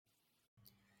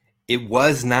It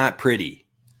was not pretty.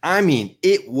 I mean,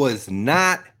 it was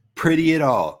not pretty at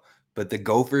all. But the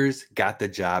Gophers got the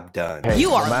job done. Hey,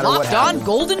 You are Locked On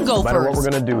Golden Gophers. No matter what we're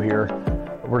going to do here,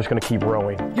 we're just going to keep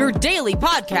rowing. Your daily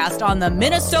podcast on the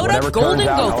Minnesota Golden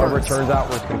Gophers. However it turns out,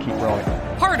 we're just going to keep rowing.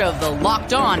 Part of the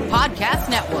Locked On Podcast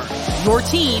Network. Your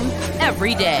team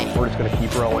every day. We're just going to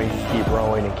keep rowing,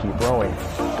 and keep rowing.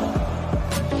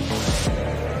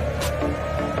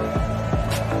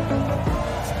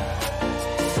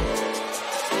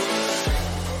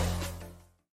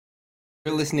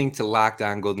 You're listening to Locked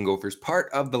On Golden Gophers,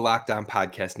 part of the Locked On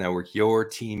Podcast Network, your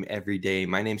team every day.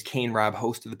 My name's Kane Robb,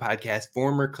 host of the podcast,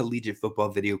 former collegiate football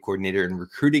video coordinator and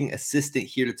recruiting assistant,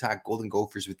 here to talk Golden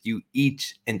Gophers with you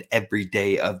each and every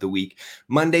day of the week,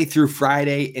 Monday through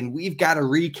Friday. And we've got a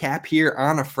recap here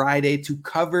on a Friday to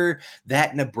cover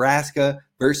that Nebraska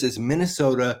versus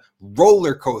Minnesota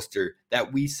roller coaster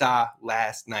that we saw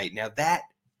last night. Now,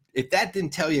 if that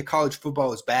didn't tell you college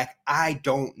football is back, I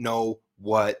don't know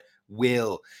what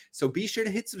will. So be sure to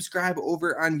hit subscribe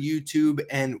over on YouTube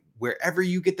and wherever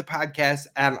you get the podcast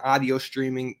and audio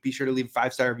streaming. Be sure to leave a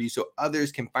 5-star review so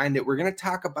others can find it. We're going to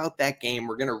talk about that game.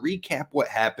 We're going to recap what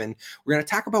happened. We're going to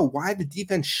talk about why the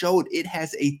defense showed it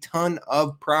has a ton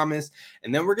of promise.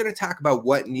 And then we're going to talk about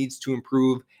what needs to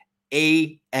improve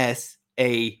ASAP,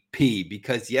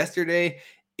 because yesterday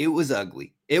it was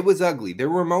ugly. It was ugly. There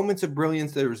were moments of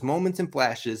brilliance. There was moments and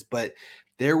flashes, but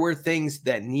there were things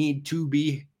that need to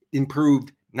be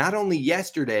improved not only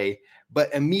yesterday, but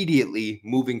immediately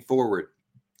moving forward.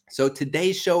 So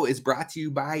today's show is brought to you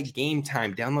by Game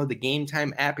Time. Download the Game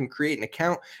Time app and create an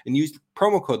account and use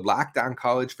promo code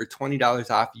LOCKEDONCollege for $20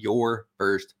 off your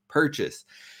first purchase.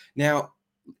 Now,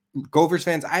 Gophers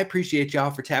fans, I appreciate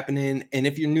y'all for tapping in. And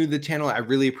if you're new to the channel, I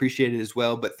really appreciate it as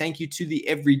well. But thank you to the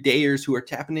everydayers who are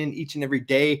tapping in each and every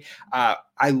day.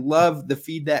 I love the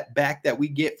feedback that we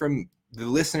get from the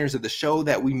listeners of the show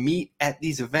that we meet at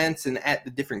these events and at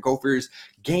the different Gophers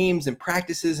games and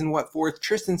practices and what forth.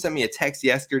 Tristan sent me a text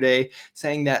yesterday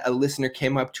saying that a listener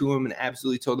came up to him and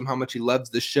absolutely told him how much he loves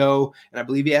the show. And I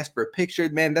believe he asked for a picture.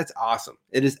 Man, that's awesome.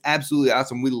 It is absolutely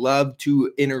awesome. We love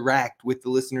to interact with the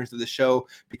listeners of the show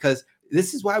because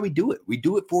this is why we do it. We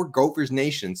do it for Gophers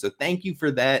Nation. So thank you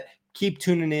for that. Keep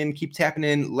tuning in, keep tapping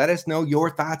in. Let us know your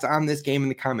thoughts on this game in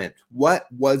the comments. What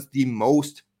was the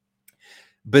most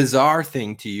bizarre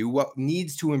thing to you? What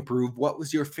needs to improve? What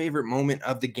was your favorite moment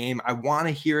of the game? I want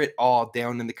to hear it all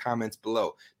down in the comments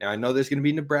below. Now, I know there's going to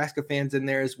be Nebraska fans in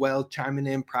there as well, chiming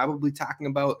in, probably talking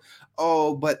about,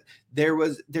 but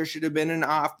there should have been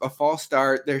a false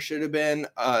start. There should have been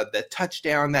the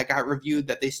touchdown that got reviewed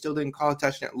that they still didn't call a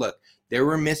touchdown. Look, there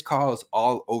were missed calls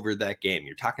all over that game.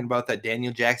 You're talking about that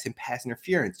Daniel Jackson pass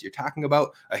interference. You're talking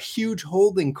about a huge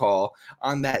holding call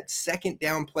on that second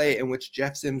down play in which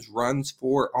Jeff Sims runs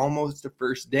for almost a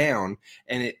first down,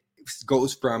 and it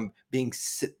goes from being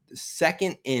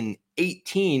second and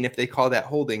 18, if they call that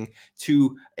holding,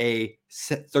 to a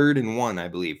 3rd and 1, I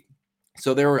believe.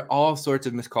 So there were all sorts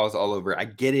of missed calls all over. I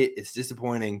get it. It's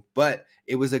disappointing, but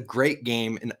it was a great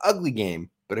game, an ugly game,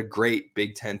 but a great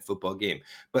Big Ten football game.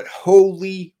 But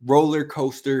holy roller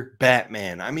coaster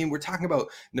Batman. I mean, we're talking about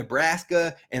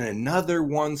Nebraska and another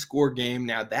one-score game.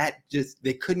 Now that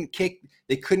they couldn't kick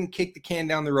the can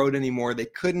down the road anymore. They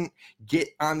couldn't get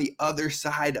on the other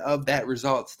side of that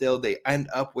result still. They end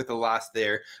up with a loss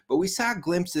there. But we saw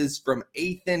glimpses from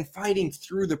Ethan fighting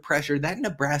through the pressure. That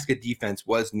Nebraska defense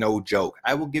was no joke.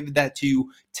 I will give that to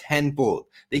you tenfold.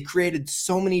 They created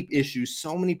so many issues,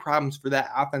 so many problems for that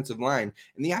offensive line.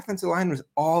 And the offensive line was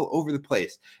all over the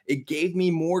place. It gave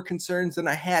me more concerns than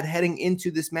I had heading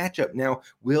into this matchup. Now,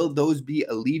 will those be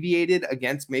alleviated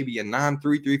against maybe a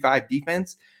non-3-3-5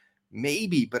 defense?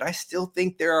 Maybe, but I still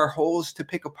think there are holes to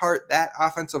pick apart that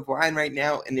offensive line right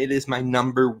now, and it is my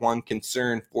number one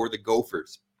concern for the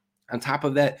Gophers. On top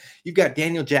of that, you've got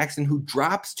Daniel Jackson, who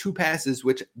drops 2 passes,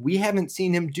 which we haven't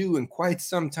seen him do in quite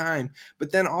some time.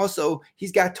 But then also,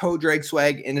 he's got toe drag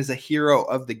swag and is a hero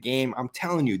of the game. I'm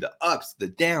telling you, the ups, the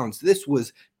downs, this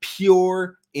was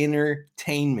pure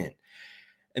entertainment.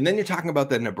 And then you're talking about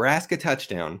the Nebraska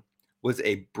touchdown was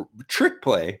a trick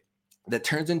play that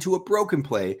turns into a broken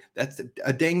play. That's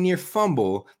a dang near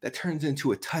fumble that turns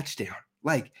into a touchdown.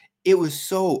 Like, it was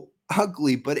so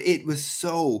ugly, but it was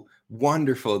so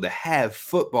wonderful to have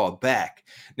football back.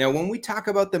 Now, when we talk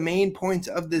about the main points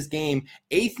of this game,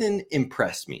 Ethan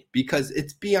impressed me because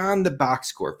it's beyond the box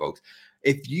score, folks.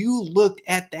 If you looked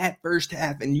at that first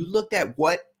half and you looked at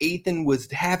what Ethan was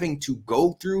having to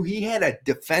go through, he had a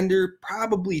defender,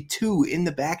 probably 2, in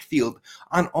the backfield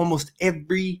on almost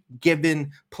every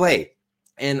given play.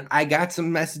 And I got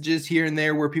some messages here and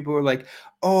there where people were like,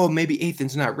 oh, maybe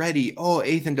Ethan's not ready. Oh,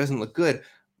 Ethan doesn't look good.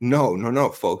 No,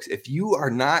 folks. If you are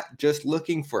not just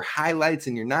looking for highlights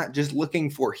and you're not just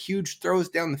looking for huge throws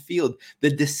down the field,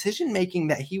 the decision making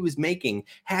that he was making,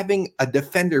 having a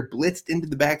defender blitzed into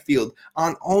the backfield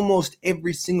on almost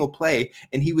every single play,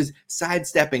 and he was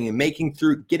sidestepping and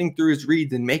getting through his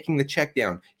reads and making the check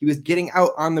down. He was getting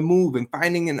out on the move and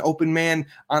finding an open man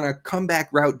on a comeback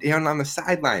route down on the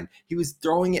sideline. He was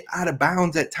throwing it out of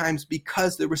bounds at times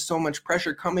because there was so much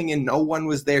pressure coming and no one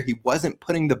was there. He wasn't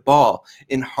putting the ball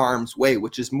in harm's way,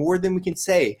 which is more than we can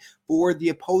say for the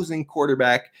opposing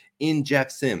quarterback in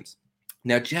Jeff Sims.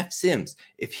 Now, Jeff Sims,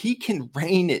 if he can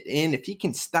rein it in, if he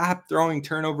can stop throwing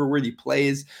turnover-worthy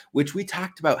plays, which we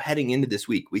talked about heading into this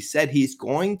week, we said he's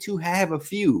going to have a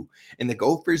few, and the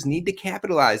Gophers need to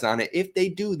capitalize on it. If they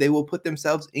do, they will put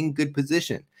themselves in good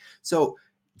position. So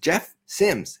Jeff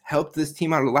Sims helped this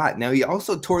team out a lot. Now, he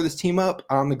also tore this team up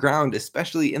on the ground,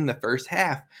 especially in the first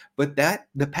half. But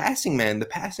the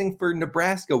passing for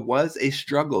Nebraska was a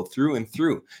struggle through and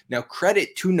through. Now,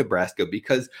 credit to Nebraska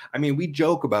because, we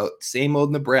joke about same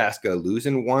old Nebraska,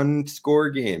 losing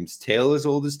one-score games, tale as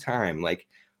old as time. Like,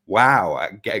 wow,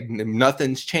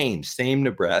 nothing's changed. Same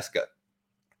Nebraska.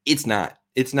 It's not.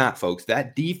 It's not, folks.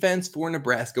 That defense for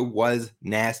Nebraska was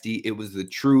nasty. It was the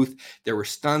truth. There were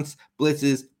stunts,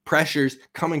 blitzes, pressures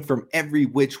coming from every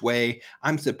which way.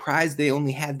 I'm surprised they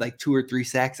only had like 2 or 3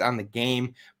 sacks on the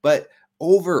game. But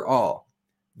overall,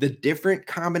 the different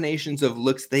combinations of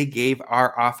looks they gave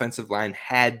our offensive line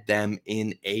had them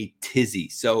in a tizzy.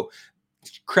 So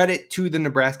credit to the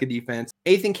Nebraska defense.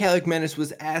 Ethan Kaliakmanis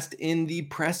was asked in the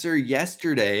presser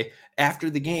yesterday after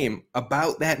the game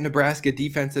about that Nebraska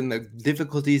defense and the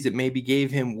difficulties it maybe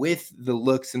gave him with the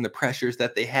looks and the pressures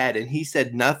that they had. And he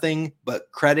said nothing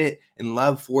but credit and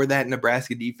love for that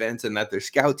Nebraska defense and that their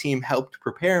scout team helped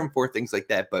prepare him for things like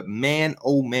that. But man,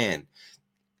 oh man,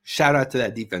 shout out to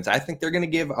that defense. I think they're going to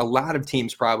give a lot of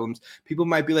teams problems. People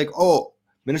might be like, oh,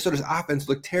 Minnesota's offense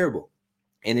looked terrible.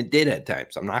 And it did at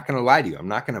times. I'm not going to lie to you. I'm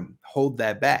not going to hold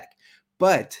that back.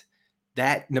 But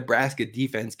that Nebraska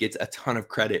defense gets a ton of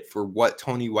credit for what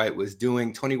Tony White was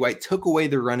doing. Tony White took away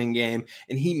the running game,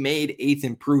 and he made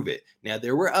Ethan prove it. Now,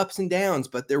 there were ups and downs,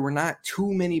 but there were not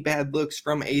too many bad looks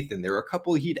from Ethan. There were a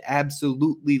couple he'd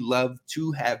absolutely love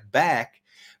to have back.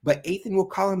 But Ethan will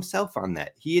call himself on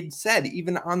that. He had said,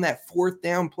 even on that 4th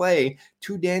down play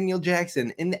to Daniel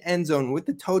Jackson in the end zone with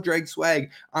the toe drag swag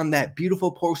on that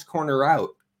beautiful post corner route,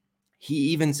 he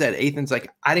even said, Ethan's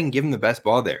like, I didn't give him the best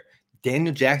ball there.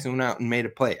 Daniel Jackson went out and made a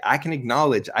play. I can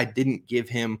acknowledge I didn't give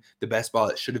him the best ball.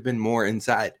 It should have been more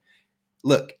inside.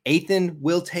 Look, Ethan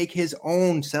will take his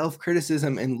own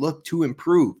self-criticism and look to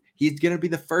improve. He's going to be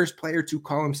the first player to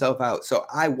call himself out. So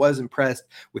I was impressed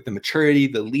with the maturity,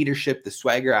 the leadership, the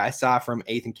swagger I saw from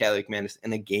Ethan Kaliakmanis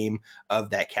in a game of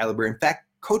that caliber. In fact,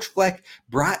 Coach Fleck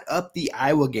brought up the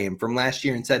Iowa game from last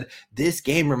year and said, this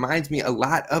game reminds me a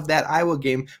lot of that Iowa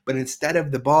game, but instead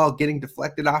of the ball getting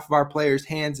deflected off of our players'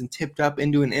 hands and tipped up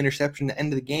into an interception at the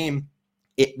end of the game,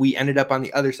 we ended up on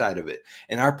the other side of it.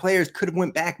 And our players could have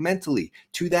went back mentally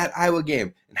to that Iowa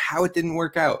game and how it didn't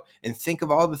work out and think of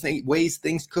all the ways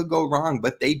things could go wrong,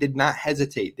 but they did not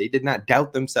hesitate. They did not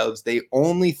doubt themselves. They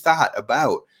only thought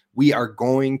about, we are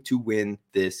going to win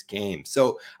this game.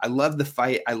 So I love the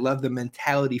fight. I love the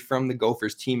mentality from the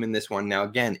Gophers team in this one. Now,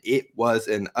 again, it was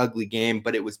an ugly game,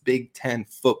 but it was Big Ten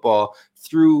football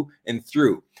through and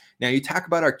through. Now, you talk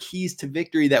about our keys to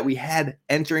victory that we had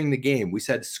entering the game. We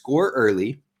said score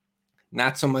early.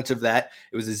 Not so much of that.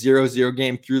 It was a 0-0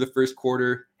 game through the first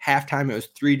quarter. Halftime, it was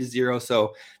 3-0.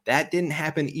 So that didn't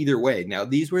happen either way. Now,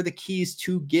 these were the keys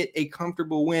to get a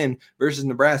comfortable win versus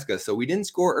Nebraska. So we didn't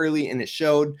score early, and it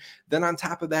showed. Then on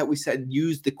top of that, we said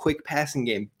use the quick passing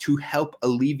game to help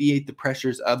alleviate the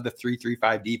pressures of the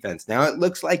 3-3-5 defense. Now, it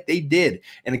looks like they did.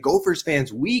 And Gophers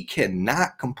fans, we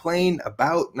cannot complain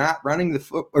about not running the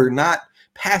foot or not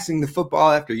passing the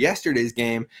football after yesterday's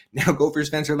game. Now Gophers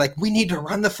fans are like, we need to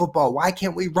run the football. Why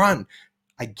can't we run?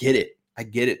 I get it.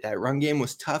 That run game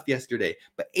was tough yesterday,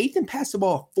 but Ethan passed the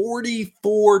ball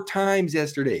 44 times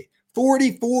yesterday.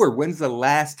 44. When's the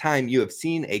last time you have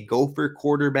seen a Gopher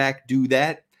quarterback do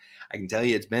that? I can tell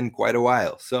you it's been quite a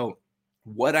while. So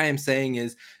what I am saying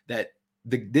is that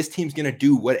this team's going to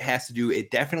do what it has to do.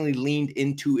 It definitely leaned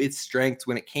into its strengths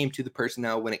when it came to the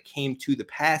personnel, when it came to the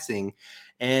passing,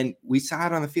 and we saw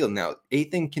it on the field. Now,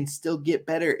 Ethan can still get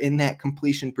better in that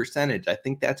completion percentage. I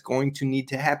think that's going to need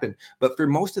to happen. But for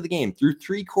most of the game, through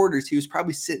 3 quarters, he was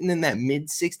probably sitting in that mid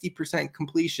 60%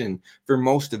 completion for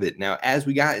most of it. Now, as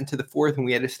we got into the fourth and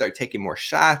we had to start taking more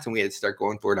shots and we had to start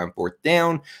going for it on 4th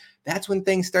down, That's when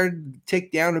things started to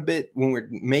tick down a bit, when we're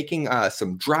making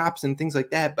some drops and things like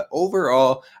that. But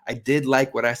overall, I did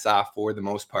like what I saw for the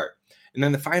most part. And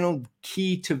then the final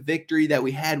key to victory that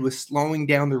we had was slowing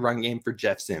down the run game for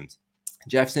Jeff Sims.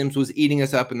 Jeff Sims was eating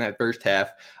us up in that first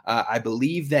half. I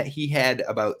believe that he had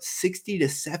about 60 to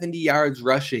 70 yards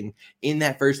rushing in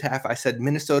that first half. I said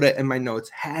Minnesota in my notes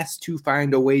has to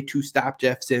find a way to stop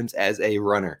Jeff Sims as a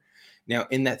runner. Now,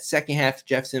 in that second half,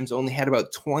 Jeff Sims only had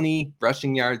about 20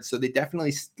 rushing yards, so they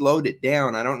definitely slowed it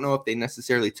down. I don't know if they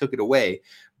necessarily took it away,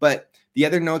 but the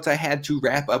other notes I had to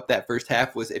wrap up that first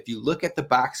half was, if you look at the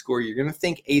box score, you're going to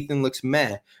think Ethan looks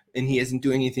meh and he isn't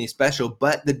doing anything special,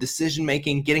 but the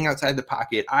decision-making, getting outside the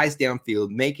pocket, eyes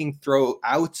downfield, making throw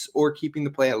outs or keeping the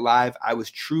play alive, I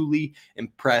was truly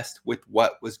impressed with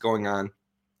what was going on.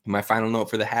 My final note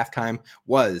for the halftime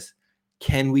was,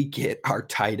 can we get our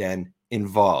tight end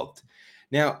involved?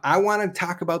 Now, I want to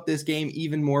talk about this game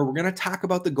even more. We're going to talk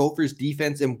about the Gophers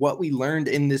defense and what we learned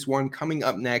in this one coming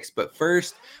up next. But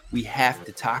first, we have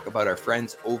to talk about our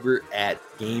friends over at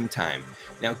Game Time.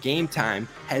 Now, Game Time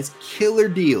has killer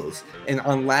deals and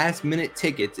on last-minute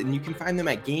tickets, and you can find them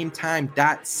at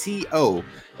gametime.co.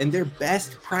 And their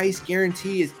best price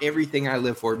guarantee is everything I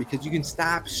live for, because you can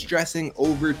stop stressing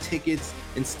over tickets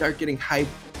and start getting hyped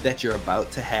that you're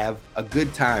about to have a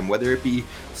good time, whether it be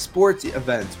sports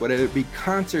events, whether it be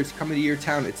concerts coming to your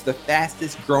town. It's the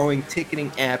fastest growing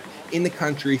ticketing app in the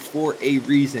country for a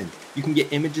reason. You can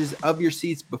get images of your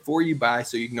seats before you buy,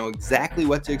 so you know exactly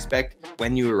what to expect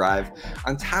when you arrive.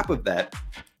 On top of that,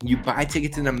 you buy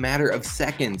tickets in a matter of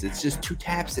seconds. It's just 2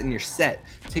 taps and you're set.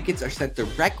 Tickets are sent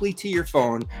directly to your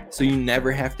phone, so you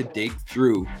never have to dig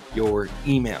through your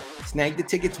email. Snag the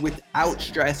tickets without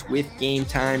stress with Game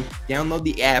Time. Download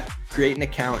the app, create an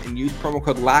account, and use promo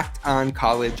code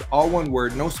LOCKEDONCollege, all one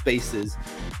word, no spaces,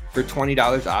 for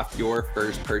 $20 off your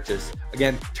first purchase.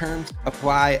 Again, terms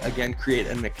apply. Again, create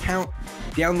an account,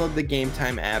 download the Game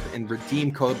Time app, and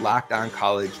redeem code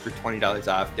LOCKEDONCollege for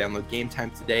 $20 off. Download Game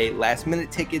Time today. Last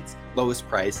minute tickets, lowest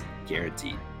price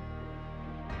guaranteed.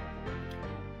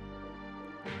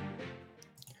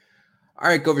 All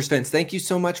right, Gophers fans, thank you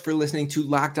so much for listening to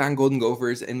Locked On Golden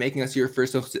Gophers and making us your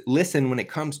first listen when it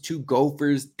comes to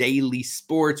Gophers daily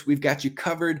sports. We've got you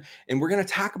covered, and we're going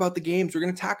to talk about the games. We're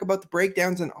going to talk about the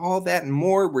breakdowns and all that and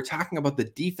more. We're talking about the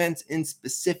defense in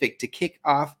specific to kick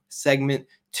off segment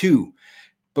 2.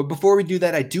 But before we do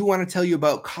that, I do want to tell you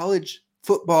about college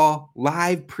football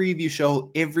live preview show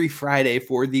every Friday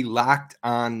for the Locked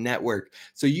On Network.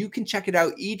 So you can check it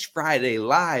out each Friday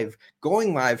live,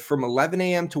 going live from 11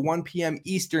 a.m. to 1 p.m.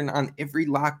 Eastern on every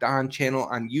Locked On channel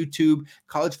on YouTube.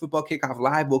 College Football Kickoff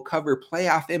Live will cover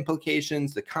playoff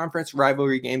implications, the conference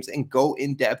rivalry games, and go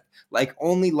in depth like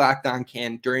only Locked On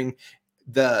can during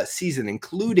the season,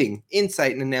 including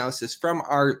insight and analysis from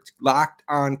our Locked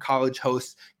On College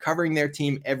hosts covering their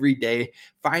team every day.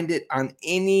 Find it on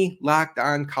any Locked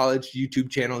On College YouTube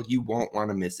channel. You won't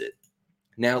want to miss it.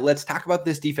 Now, let's talk about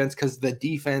this defense, because the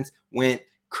defense went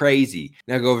crazy.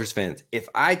 Now, Gophers fans, if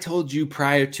I told you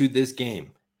prior to this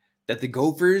game that the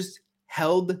Gophers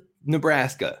held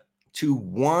Nebraska to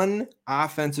 1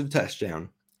 offensive touchdown,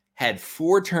 had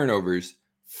 4 turnovers,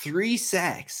 3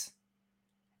 sacks,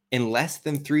 in less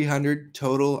than 300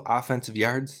 total offensive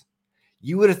yards,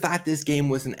 you would have thought this game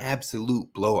was an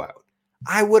absolute blowout.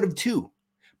 I would have too,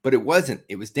 but it wasn't.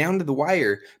 It was down to the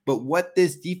wire. But what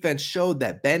this defense showed,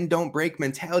 that bend don't break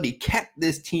mentality, kept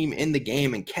this team in the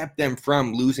game and kept them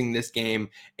from losing this game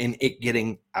and it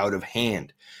getting out of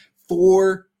hand.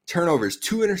 4 turnovers,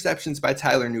 2 interceptions by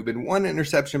Tyler Nubin, 1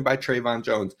 interception by Trayvon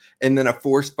Jones, and then a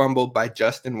forced fumble by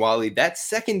Justin Wally. That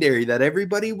secondary that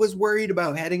everybody was worried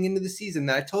about heading into the season,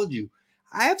 that I told you,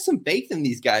 I have some faith in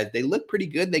these guys. They look pretty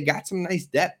good. They got some nice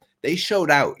depth. They showed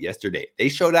out yesterday. They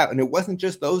showed out, and it wasn't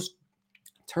just those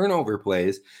turnover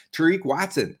plays. Tariq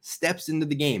Watson steps into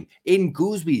the game. Aiden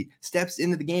Gooseby steps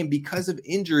into the game because of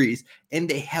injuries, and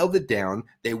they held it down.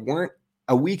 They weren't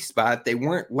a weak spot. They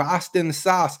weren't lost in the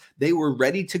sauce. They were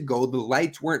ready to go. The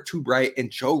lights weren't too bright, and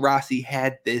Joe Rossi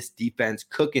had this defense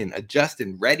cooking,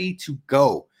 adjusting, ready to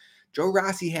go. Joe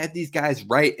Rossi had these guys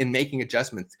right and making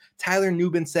adjustments. Tyler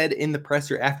Nubin said in the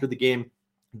presser after the game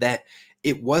that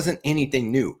it wasn't anything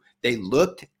new. They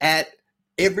looked at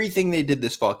everything they did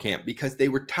this fall camp because they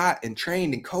were taught and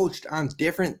trained and coached on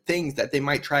different things that they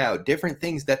might try out, different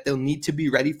things that they'll need to be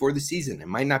ready for the season. It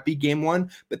might not be game 1,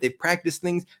 but they've practiced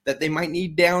things that they might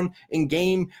need down in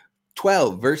game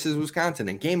 12 versus Wisconsin,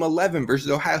 and game 11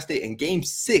 versus Ohio State, and game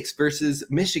 6 versus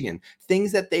Michigan.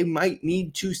 Things that they might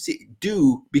need to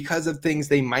do because of things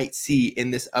they might see in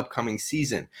this upcoming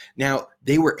season. Now,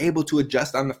 they were able to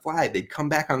adjust on the fly. They'd come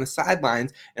back on the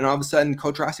sidelines, and all of a sudden,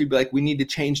 Coach Rossi would be like, we need to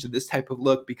change to this type of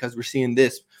look because we're seeing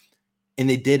this. And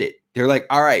they did it. They're like,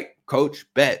 all right, Coach,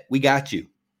 bet, we got you.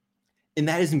 And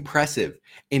that is impressive.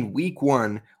 In week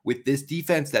 1, with this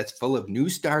defense that's full of new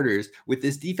starters, with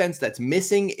this defense that's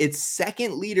missing its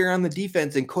second leader on the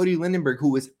defense in Cody Lindenberg,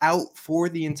 who was out for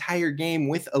the entire game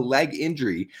with a leg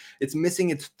injury. It's missing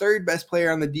its third best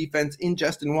player on the defense in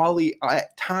Justin Wally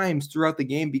at times throughout the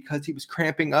game because he was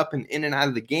cramping up and in and out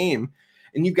of the game.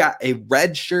 And you got a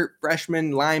redshirt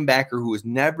freshman linebacker who has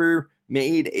never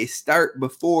made a start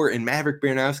before in Maverick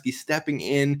Baranowski stepping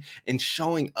in and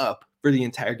showing up for the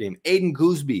entire game. Aiden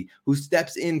Gooseby, who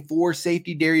steps in for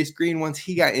safety Darius Green once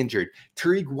he got injured.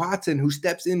 Tariq Watson, who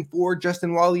steps in for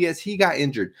Justin Wally as he got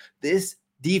injured. This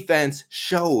defense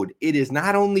showed it is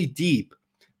not only deep,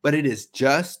 but it is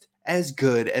just as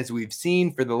good as we've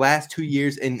seen for the last 2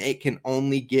 years, and it can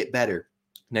only get better.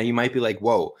 Now, you might be like,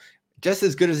 whoa, just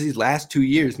as good as these last 2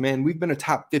 years, man, we've been a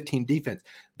top 15 defense.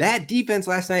 That defense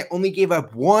last night only gave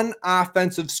up one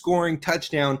offensive scoring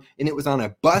touchdown, and it was on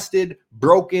a busted,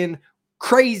 broken,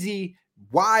 crazy,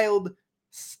 wild,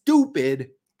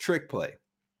 stupid trick play.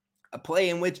 A play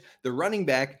in which the running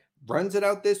back runs it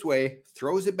out this way,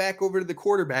 throws it back over to the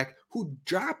quarterback, who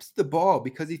drops the ball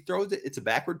because he throws it. It's a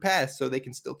backward pass, so they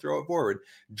can still throw it forward.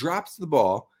 Drops the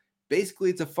ball. Basically,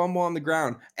 it's a fumble on the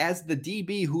ground as the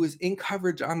DB, who is in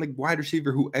coverage on the wide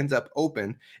receiver who ends up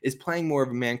open, is playing more of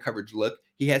a man coverage look.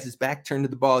 He has his back turned to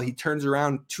the ball. He turns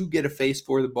around to get a face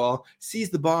for the ball,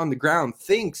 sees the ball on the ground,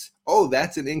 thinks, oh,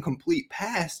 that's an incomplete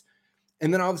pass,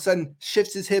 and then all of a sudden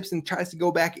shifts his hips and tries to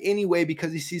go back anyway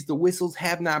because he sees the whistles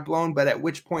have not blown, but at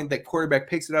which point that quarterback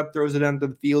picks it up, throws it onto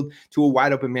the field to a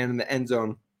wide open man in the end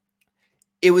zone.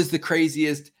 It was the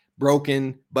craziest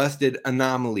broken, busted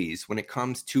anomalies when it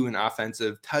comes to an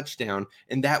offensive touchdown.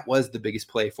 And that was the biggest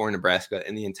play for Nebraska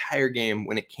in the entire game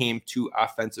when it came to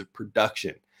offensive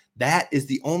production. That is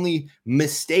the only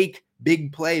mistake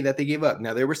big play that they gave up.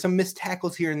 Now, there were some missed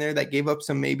tackles here and there that gave up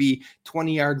some maybe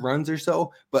 20-yard runs or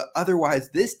so, but otherwise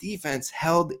this defense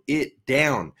held it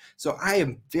down. So I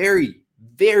am very,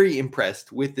 very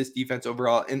impressed with this defense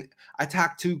overall. And I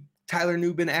talked to Tyler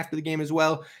Nubin after the game as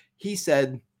well. He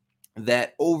said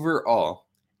that overall,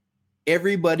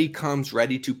 everybody comes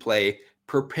ready to play,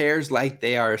 prepares like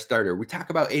they are a starter. We talk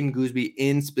about Aiden Gooseby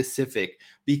in specific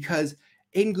because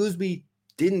Aiden Gooseby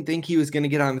didn't think he was going to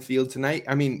get on the field tonight.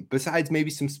 I mean, besides maybe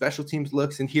some special teams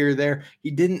looks and here or there, he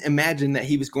didn't imagine that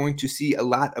he was going to see a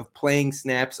lot of playing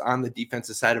snaps on the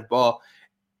defensive side of ball.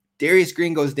 Darius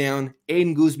Green goes down,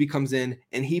 Aiden Gooseby comes in,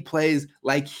 and he plays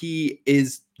like he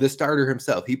is the starter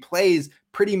himself. He plays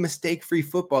pretty mistake-free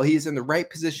football. He is in the right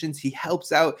positions. He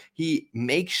helps out. He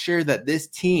makes sure that this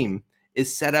team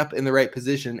is set up in the right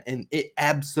position, and it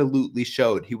absolutely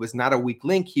showed. He was not a weak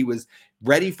link. He was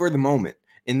ready for the moment.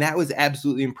 And that was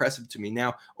absolutely impressive to me.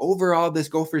 Now, overall, this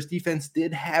Gophers defense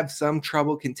did have some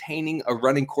trouble containing a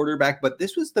running quarterback, but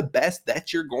this was the best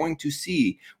that you're going to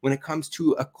see when it comes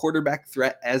to a quarterback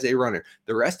threat as a runner.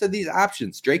 The rest of these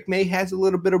options, Drake May has a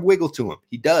little bit of wiggle to him.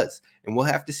 He does. And we'll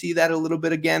have to see that a little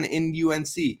bit again in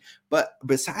UNC. But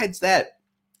besides that,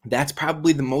 that's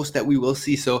probably the most that we will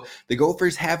see. So the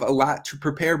Gophers have a lot to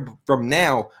prepare from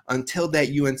now until that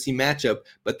UNC matchup,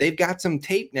 but they've got some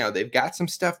tape now. They've got some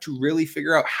stuff to really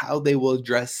figure out how they will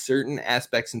address certain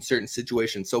aspects in certain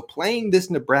situations. So playing this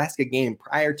Nebraska game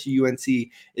prior to UNC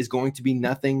is going to be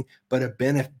nothing but a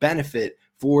benefit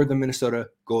for the Minnesota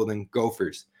Golden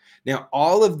Gophers. Now,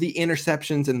 all of the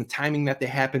interceptions and the timing that they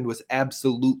happened was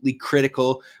absolutely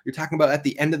critical. You're talking about at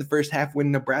the end of the first half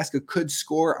when Nebraska could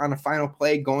score on a final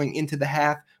play going into the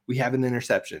half, we have an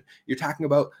interception. You're talking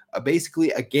about basically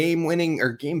a game-winning or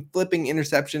game-flipping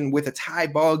interception with a tie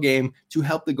ball game to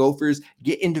help the Gophers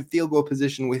get into field goal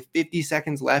position with 50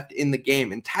 seconds left in the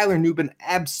game. And Tyler Nubin,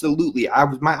 absolutely,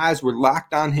 my eyes were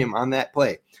locked on him on that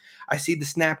play. I see the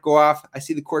snap go off. I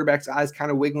see the quarterback's eyes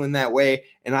kind of wiggling that way,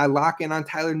 and I lock in on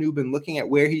Tyler Nubin, looking at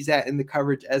where he's at in the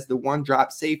coverage as the one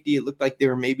drop safety. It looked like they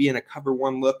were maybe in a cover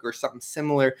one look or something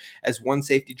similar as one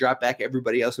safety drop back,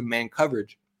 everybody else in man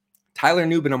coverage. Tyler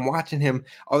Nubin, I'm watching him.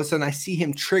 All of a sudden, I see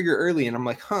him trigger early, and I'm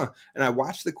like, huh. And I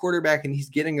watch the quarterback, and he's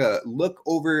getting a look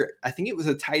over. I think it was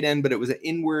a tight end, but it was an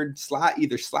inward slot,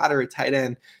 either slot or a tight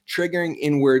end, triggering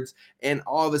inwards. And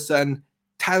all of a sudden,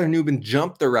 Tyler Nubin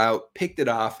jumped the route, picked it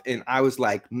off, and I was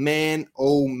like, man,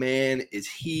 oh man, is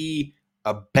he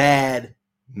a bad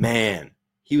man.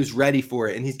 he was ready for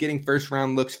it, and he's getting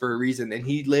first-round looks for a reason, and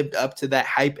he lived up to that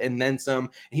hype and then some,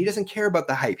 and he doesn't care about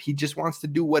the hype. He just wants to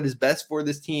do what is best for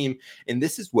this team, and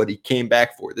this is what he came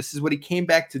back for. This is what he came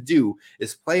back to do,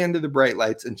 is play under the bright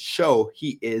lights and show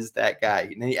he is that guy,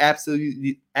 and he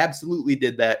absolutely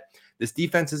did that. This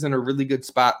defense is in a really good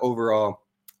spot overall.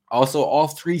 Also, all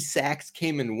 3 sacks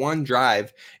came in one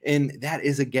drive, and that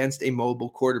is against a mobile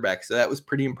quarterback. So that was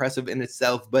pretty impressive in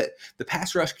itself, but the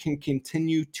pass rush can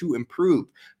continue to improve.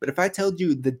 But if I told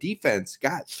you the defense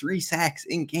got 3 sacks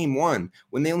in game 1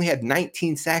 when they only had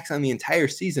 19 sacks on the entire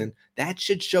season, that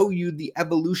should show you the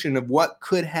evolution of what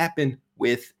could happen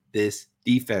with this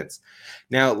defense.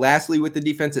 Now, lastly, with the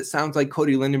defense, it sounds like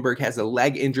Cody Lindenberg has a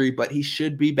leg injury, but he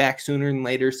should be back sooner than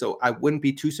later. So I wouldn't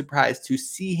be too surprised to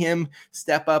see him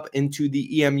step up into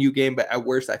the EMU game. But at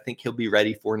worst, I think he'll be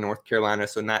ready for North Carolina.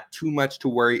 So not too much to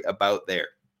worry about there.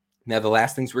 Now, the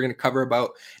last things we're going to cover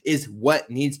about is what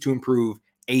needs to improve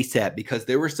ASAP, because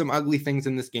there were some ugly things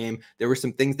in this game. There were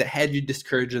some things that had you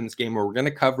discouraged in this game, where we're going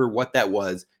to cover what that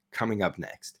was coming up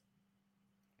next.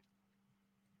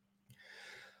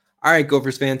 All right,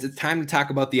 Gophers fans, it's time to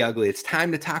talk about the ugly. It's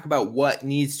time to talk about what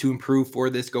needs to improve for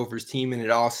this Gophers team, and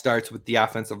it all starts with the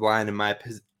offensive line, in my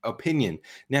opinion.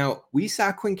 Now, we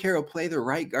saw Quinn Carroll play the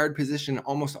right guard position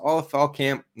almost all of fall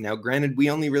camp. Now, granted, we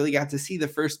only really got to see the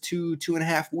first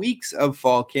 2.5 weeks of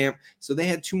fall camp, so they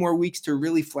had 2 more weeks to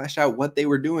really flesh out what they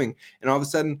were doing. And all of a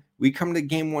sudden, we come to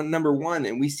game 1, number 1,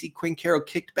 and we see Quinn Carroll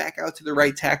kicked back out to the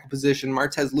right tackle position,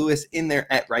 Martez Lewis in there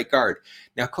at right guard.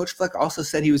 Now, Coach Fleck also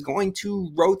said he was going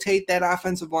to rotate that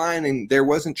offensive line, and there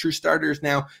wasn't true starters.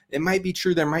 Now, it might be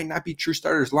true, there might not be true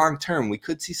starters long term. We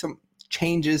could see some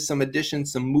changes, some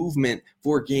additions, some movement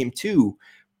for game 2.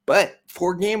 But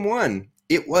for game 1,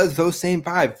 it was those same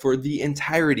 5 for the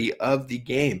entirety of the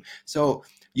game. So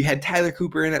you had Tyler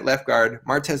Cooper in at left guard,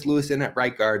 Martez Lewis in at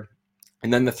right guard,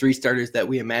 and then the 3 starters that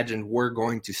we imagined were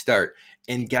going to start.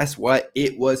 And guess what?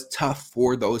 It was tough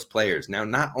for those players. Now,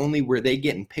 not only were they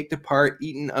getting picked apart,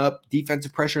 eaten up,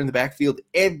 defensive pressure in the backfield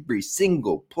every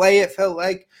single play, it felt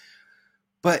like,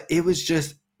 but it was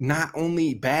just not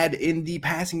only bad in the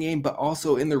passing game, but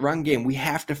also in the run game. We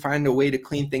have to find a way to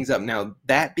clean things up. Now,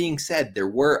 that being said, there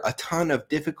were a ton of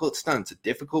difficult stunts,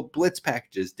 difficult blitz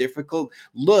packages, difficult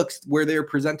looks where they're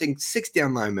presenting 6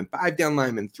 down linemen, 5 down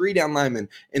linemen, 3 down linemen,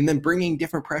 and then bringing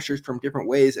different pressures from different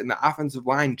ways, and the offensive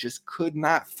line just could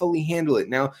not fully handle it.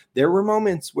 Now, there were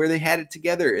moments where they had it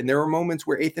together, and there were moments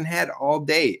where Ethan had all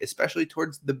day, especially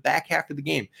towards the back half of the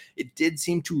game. It did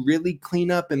seem to really clean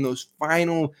up in those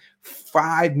final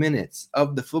 5 minutes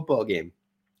of the football game,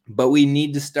 but we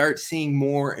need to start seeing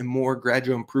more and more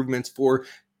gradual improvements for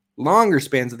longer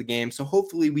spans of the game. So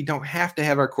hopefully we don't have to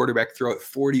have our quarterback throw it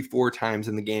 44 times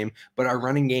in the game, but our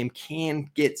running game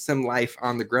can get some life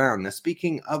on the ground. Now,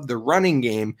 speaking of the running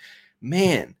game,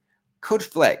 man, Coach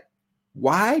Fleck,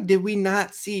 why did we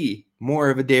not see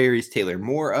more of a Darius Taylor,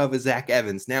 more of a Zach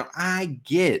Evans? Now, I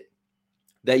get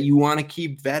that you want to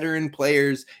keep veteran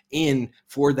players in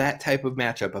for that type of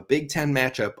matchup, a Big Ten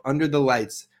matchup under the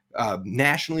lights,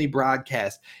 nationally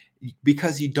broadcast,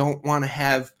 because you don't want to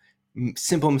have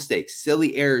simple mistakes,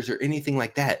 silly errors, or anything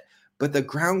like that. But the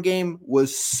ground game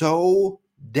was so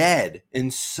dead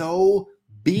and so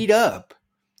beat up.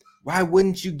 Why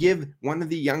wouldn't you give one of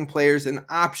the young players an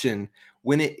option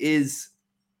when it is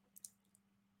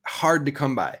hard to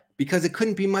come by? Because it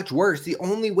couldn't be much worse. The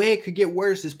only way it could get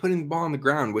worse is putting the ball on the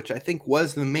ground, which I think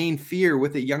was the main fear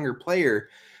with a younger player.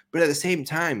 But at the same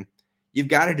time, you've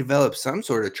got to develop some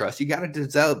sort of trust. You got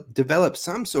to develop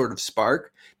some sort of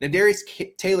spark. Now, Darius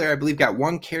Taylor, I believe, got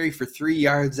 1 carry for 3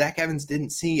 yards. Zach Evans didn't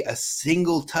see a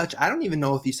single touch. I don't even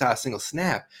know if he saw a single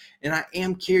snap. And I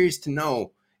am curious to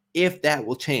know if that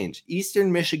will change.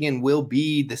 Eastern Michigan will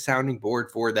be the sounding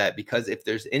board for that, because if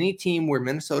there's any team where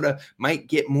Minnesota might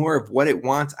get more of what it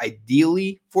wants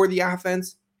ideally for the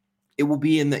offense, it will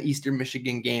be in the Eastern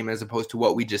Michigan game, as opposed to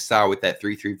what we just saw with that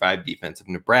 3-3-5 defense of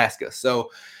Nebraska.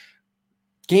 So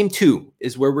game 2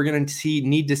 is where we're going to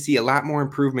need to see a lot more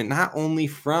improvement, not only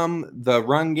from the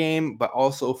run game, but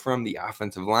also from the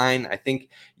offensive line. I think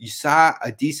you saw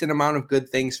a decent amount of good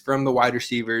things from the wide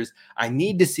receivers. I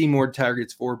need to see more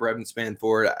targets for Brevin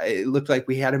Spanford. It looked like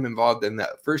we had him involved in the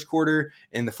first quarter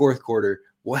and the fourth quarter.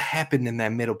 What happened in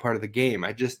that middle part of the game?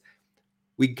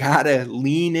 We got to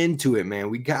lean into it, man.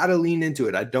 We got to lean into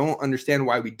it. I don't understand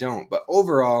why we don't. But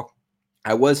overall,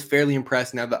 I was fairly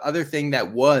impressed. Now, the other thing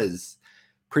that was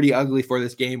pretty ugly for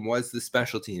this game was the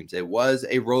special teams. It was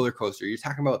a roller coaster. You're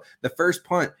talking about the first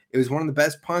punt. It was one of the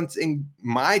best punts in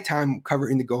my time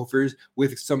covering the Gophers,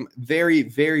 with some very,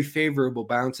 very favorable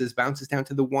bounces down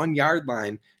to the 1 yard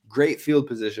line. Great field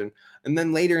position. And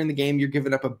then later in the game, you're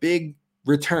giving up a big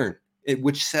return,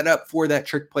 which set up for that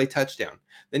trick play touchdown.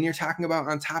 Then you're talking about,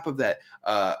 on top of that,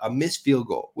 a missed field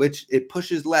goal, which it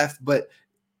pushes left, but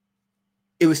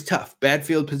it was tough. Bad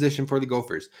field position for the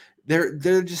Gophers. There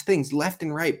are just things left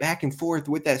and right, back and forth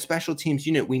with that special teams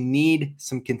unit. We need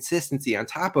some consistency on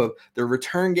top of the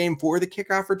return game for the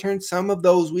kickoff return. Some of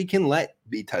those we can let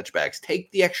be touchbacks.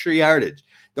 Take the extra yardage.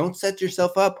 Don't set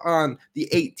yourself up on the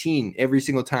 18 every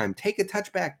single time. Take a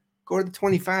touchback. Go to the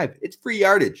 25. It's free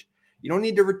yardage. You don't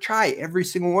need to retry every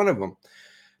single one of them.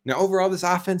 Now, overall, this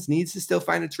offense needs to still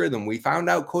find its rhythm. We found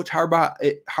out Coach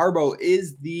Harbaugh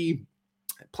is the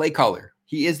play caller.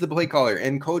 He is the play caller,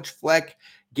 and Coach Fleck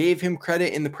gave him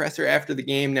credit in the presser after the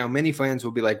game. Now, many fans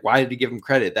will be like, why did he give him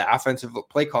credit? The offensive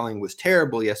play calling was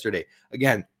terrible yesterday.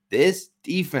 Again, this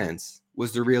defense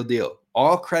was the real deal.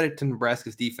 All credit to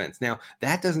Nebraska's defense. Now,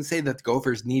 that doesn't say that the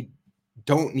Gophers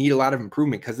don't need a lot of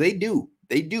improvement, because they do.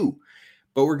 They do.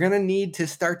 But we're going to need to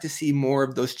start to see more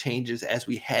of those changes as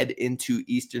we head into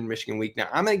Eastern Michigan week. Now,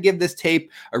 I'm going to give this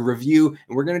tape a review,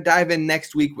 and we're going to dive in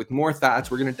next week with more thoughts.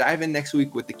 We're going to dive in next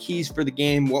week with the keys for the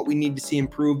game, what we need to see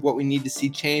improve, what we need to see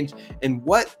change, and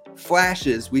what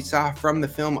flashes we saw from the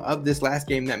film of this last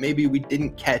game that maybe we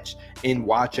didn't catch in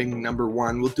watching number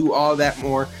one. We'll do all that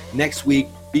more next week.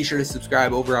 Be sure to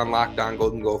subscribe over on Locked On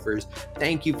Golden Gophers.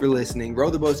 Thank you for listening. Row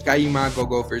the boat, Sky, you go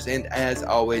Gophers. And as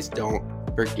always, don't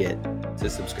forget to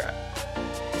subscribe.